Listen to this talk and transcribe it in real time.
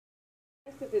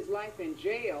month of his life in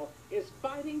jail is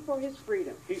fighting for his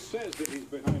freedom. He says that he's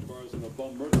behind bars in a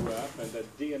bum murder rap and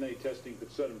that DNA testing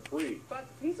could set him free. But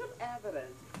the piece of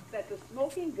evidence that the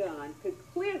smoking gun could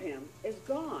clear him is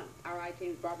gone. Our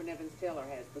I-Team's Barbara Nevins-Taylor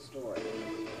has the story.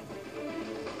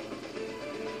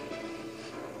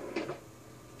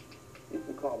 You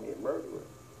can call me a murderer.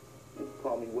 You can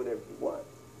call me whatever you want,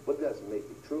 but it doesn't make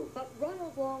it true. But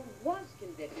Ronald Long was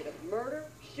convicted of murder,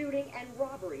 shooting, and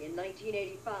robbery in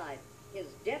 1985. His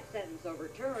death sentence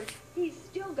overturned, he's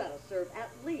still got to serve at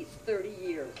least 30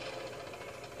 years.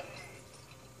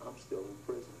 I'm still in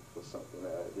prison for something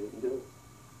that I didn't do.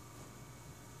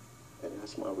 And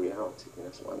that's my reality, and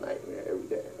that's my nightmare every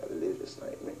day. I gotta live this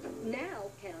nightmare.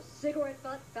 Now, can a cigarette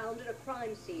butt found at a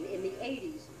crime scene in the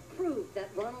 80s prove that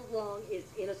Ronald Long is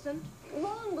innocent?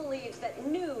 Long believes that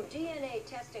new DNA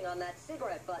testing on that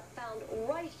cigarette butt found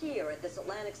right here at this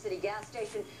Atlantic City gas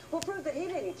station will prove that he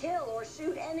didn't kill or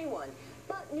shoot anyone.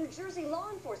 But New Jersey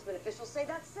law enforcement officials say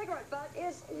that cigarette butt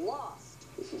is lost.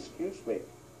 It's excuse making.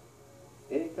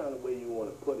 Any kind of way you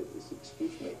want to put it, it's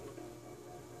excuse making.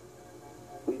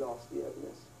 We lost the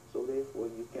evidence, so therefore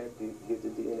you can't get the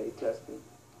DNA testing.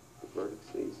 The verdict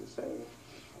stays the same.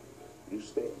 You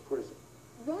stay in prison.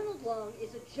 Ronald Long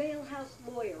is a jailhouse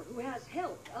lawyer who has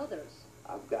helped others.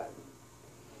 I've gotten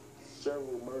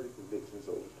several murder convictions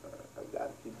over time. I've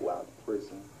gotten people out of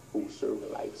prison who were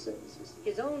serving life sentences.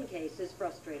 His own case is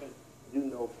frustrating. You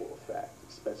know for a fact,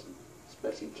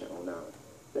 especially Channel 9,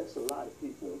 there's a lot of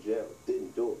people in jail that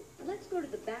didn't do it. Let's go to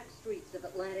the back streets of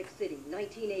Atlantic City,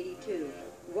 1982.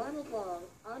 Ronald Long,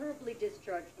 honorably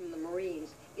discharged from the Marines,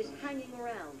 is hanging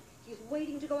around. He's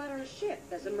waiting to go out on a ship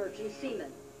as a merchant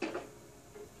seaman.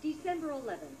 December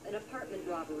 11th, an apartment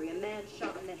robbery, a man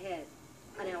shot in the head.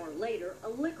 An hour later, a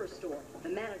liquor store. The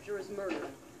manager is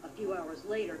murdered. A few hours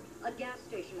later, a gas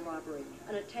station robbery.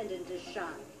 An attendant is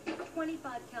shot.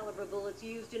 25 caliber bullets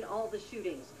used in all the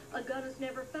shootings. A gun is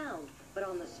never found, but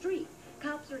on the street,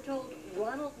 cops are told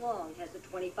Ronald Long has a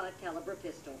 25 caliber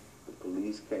pistol. The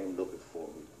police came looking for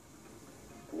me,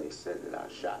 and they said that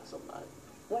I shot somebody.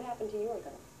 What happened to your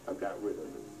gun? I got rid of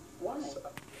it. Why?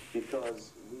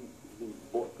 Because we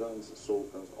bought guns and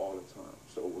sold guns all the time,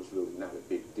 so it was really not a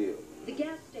big deal. The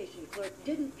gas station clerk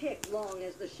didn't pick Long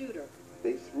as the shooter.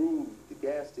 They threw the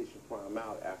gas station crime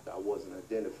out after I wasn't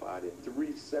identified in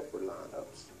 3 separate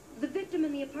lineups. The victim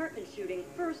in the apartment shooting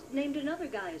first named another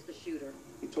guy as the shooter.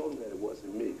 He told them that it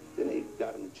wasn't me. Then they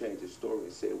got him to change his story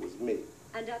and say it was me.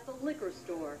 And at the liquor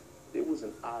store, there was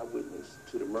an eyewitness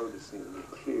to the murder scene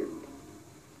clearly.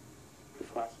 The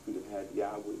prosecutor had the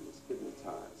eyewitness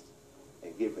hypnotized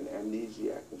and given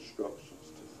amnesiac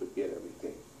instructions to forget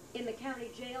everything. In the county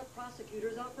jail,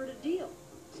 prosecutors offered a deal.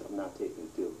 So I'm not taking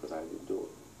a deal because I didn't do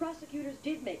it. Prosecutors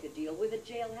did make a deal with a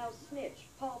jailhouse snitch,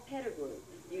 Paul Pettigrew.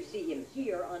 You see him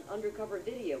here on undercover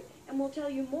video, and we'll tell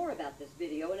you more about this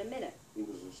video in a minute. He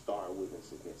was a star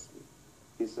witness against me.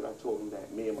 He said I told him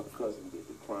that me and my cousin did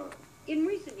the crime. In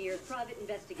recent years, private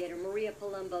investigator Maria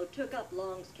Palumbo took up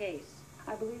Long's case.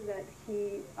 I believe that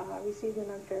he received an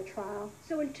unfair trial.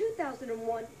 So in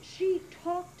 2001, she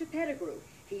talked to Pettigrew.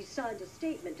 He signed a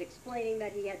statement explaining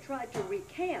that he had tried to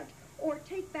recant or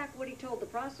take back what he told the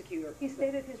prosecutor. He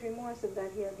stated his remorse of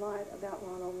that he had lied about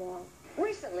Ronald Long.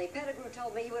 Recently, Pettigrew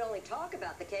told me he would only talk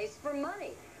about the case for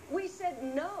money. We said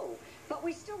no, but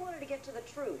we still wanted to get to the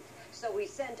truth. So we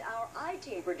sent our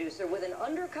I-Team producer with an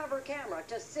undercover camera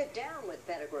to sit down with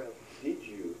Pettigrew. Did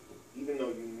you, even though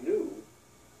you knew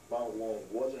Ronald Long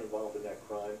wasn't involved in that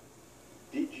crime,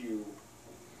 did you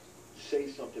say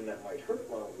something that might hurt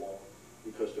Ronald Long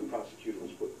because the prosecutor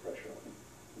was putting pressure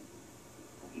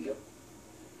on him? Yep.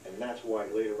 And that's why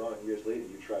later on, years later,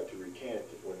 you tried to recant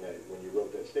when you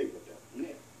wrote that statement down.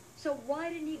 Yeah. So why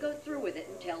didn't he go through with it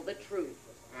and tell the truth?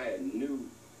 I knew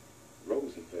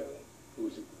Rosenfeld, who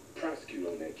was a prosecutor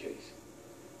on that case.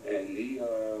 And he,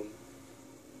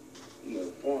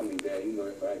 informed me that,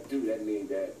 if I do, that means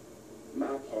that my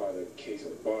part of the case of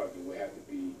the bargain would have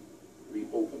to be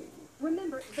reopened.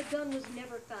 Remember, the gun was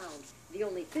never found. The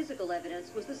only physical evidence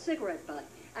was the cigarette butt.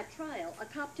 At trial, a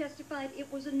cop testified it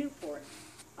was a Newport.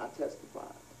 I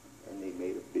testified, and they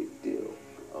made a big deal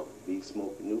of me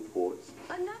smoking Newports.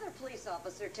 Another police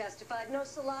officer testified no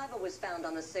saliva was found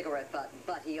on the cigarette butt,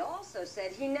 but he also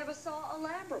said he never saw a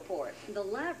lab report. The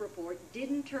lab report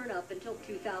didn't turn up until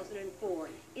 2004,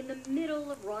 in the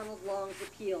middle of Ronald Long's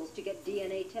appeals to get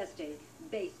DNA testing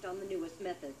based on the newest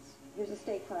methods. Here's a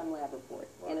state crime lab report,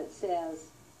 and it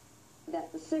says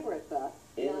that the cigarette butt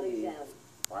not examined.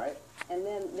 Right. And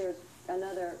then there's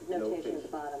another notation at the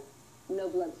bottom. No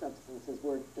blood substances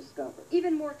were discovered.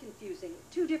 Even more confusing,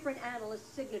 2 different analysts'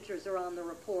 signatures are on the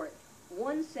report.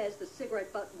 One says the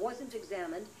cigarette butt wasn't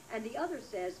examined, and the other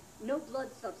says no blood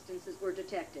substances were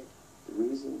detected. The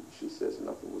reason she says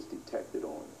nothing was detected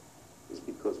on it is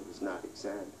because it was not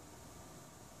examined.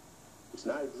 It's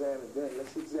not examined then,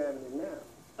 let's examine it now.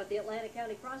 But the Atlanta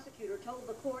County prosecutor told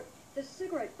the court the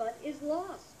cigarette butt is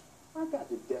lost. I got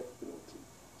the death penalty,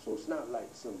 so it's not like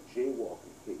some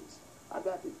jaywalking case. I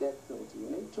got the death penalty,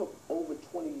 and they took over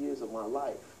 20 years of my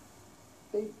life.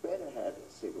 They better have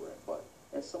that cigarette butt,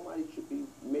 and somebody should be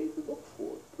made to look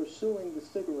for it. Pursuing the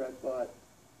cigarette butt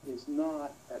is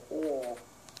not at all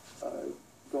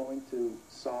going to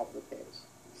solve the case.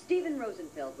 Stephen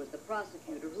Rosenfeld was the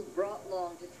prosecutor who brought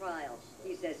Long to trial.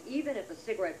 He says even if a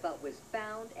cigarette butt was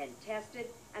found and tested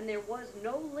and there was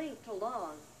no link to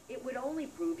Long, it would only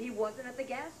prove he wasn't at the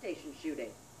gas station shooting.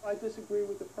 I disagree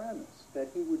with the premise that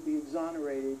he would be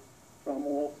exonerated from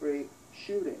all three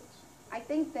shootings. I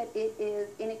think that it is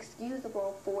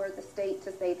inexcusable for the state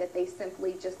to say that they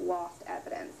simply just lost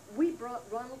evidence. We brought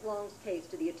Ronald Long's case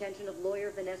to the attention of lawyer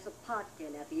Vanessa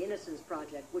Potkin at the Innocence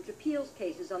Project, which appeals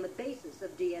cases on the basis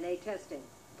of DNA testing.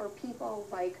 For people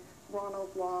like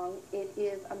Ronald Long, it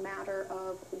is a matter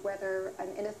of whether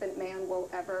an innocent man will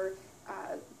ever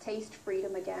taste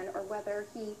freedom again, or whether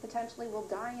he potentially will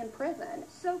die in prison.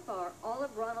 So far, all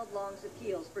of Ronald Long's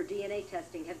appeals for DNA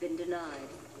testing have been denied.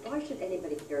 Why should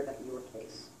anybody care about your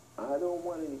case? I don't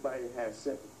want anybody to have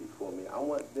sympathy for me. I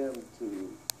want them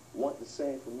to want the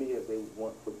same for me as they would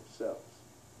want for themselves,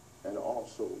 and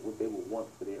also what they would want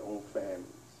for their own families.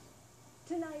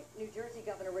 Tonight, New Jersey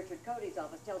Governor Richard Cody's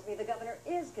office tells me the governor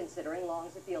is considering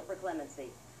Long's appeal for clemency.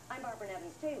 I'm Barbara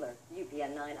Nevins-Taylor,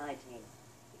 UPN 9 I-Team.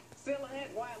 Still ahead,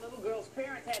 why a little girl's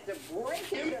parents had to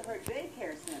break into her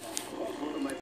daycare center.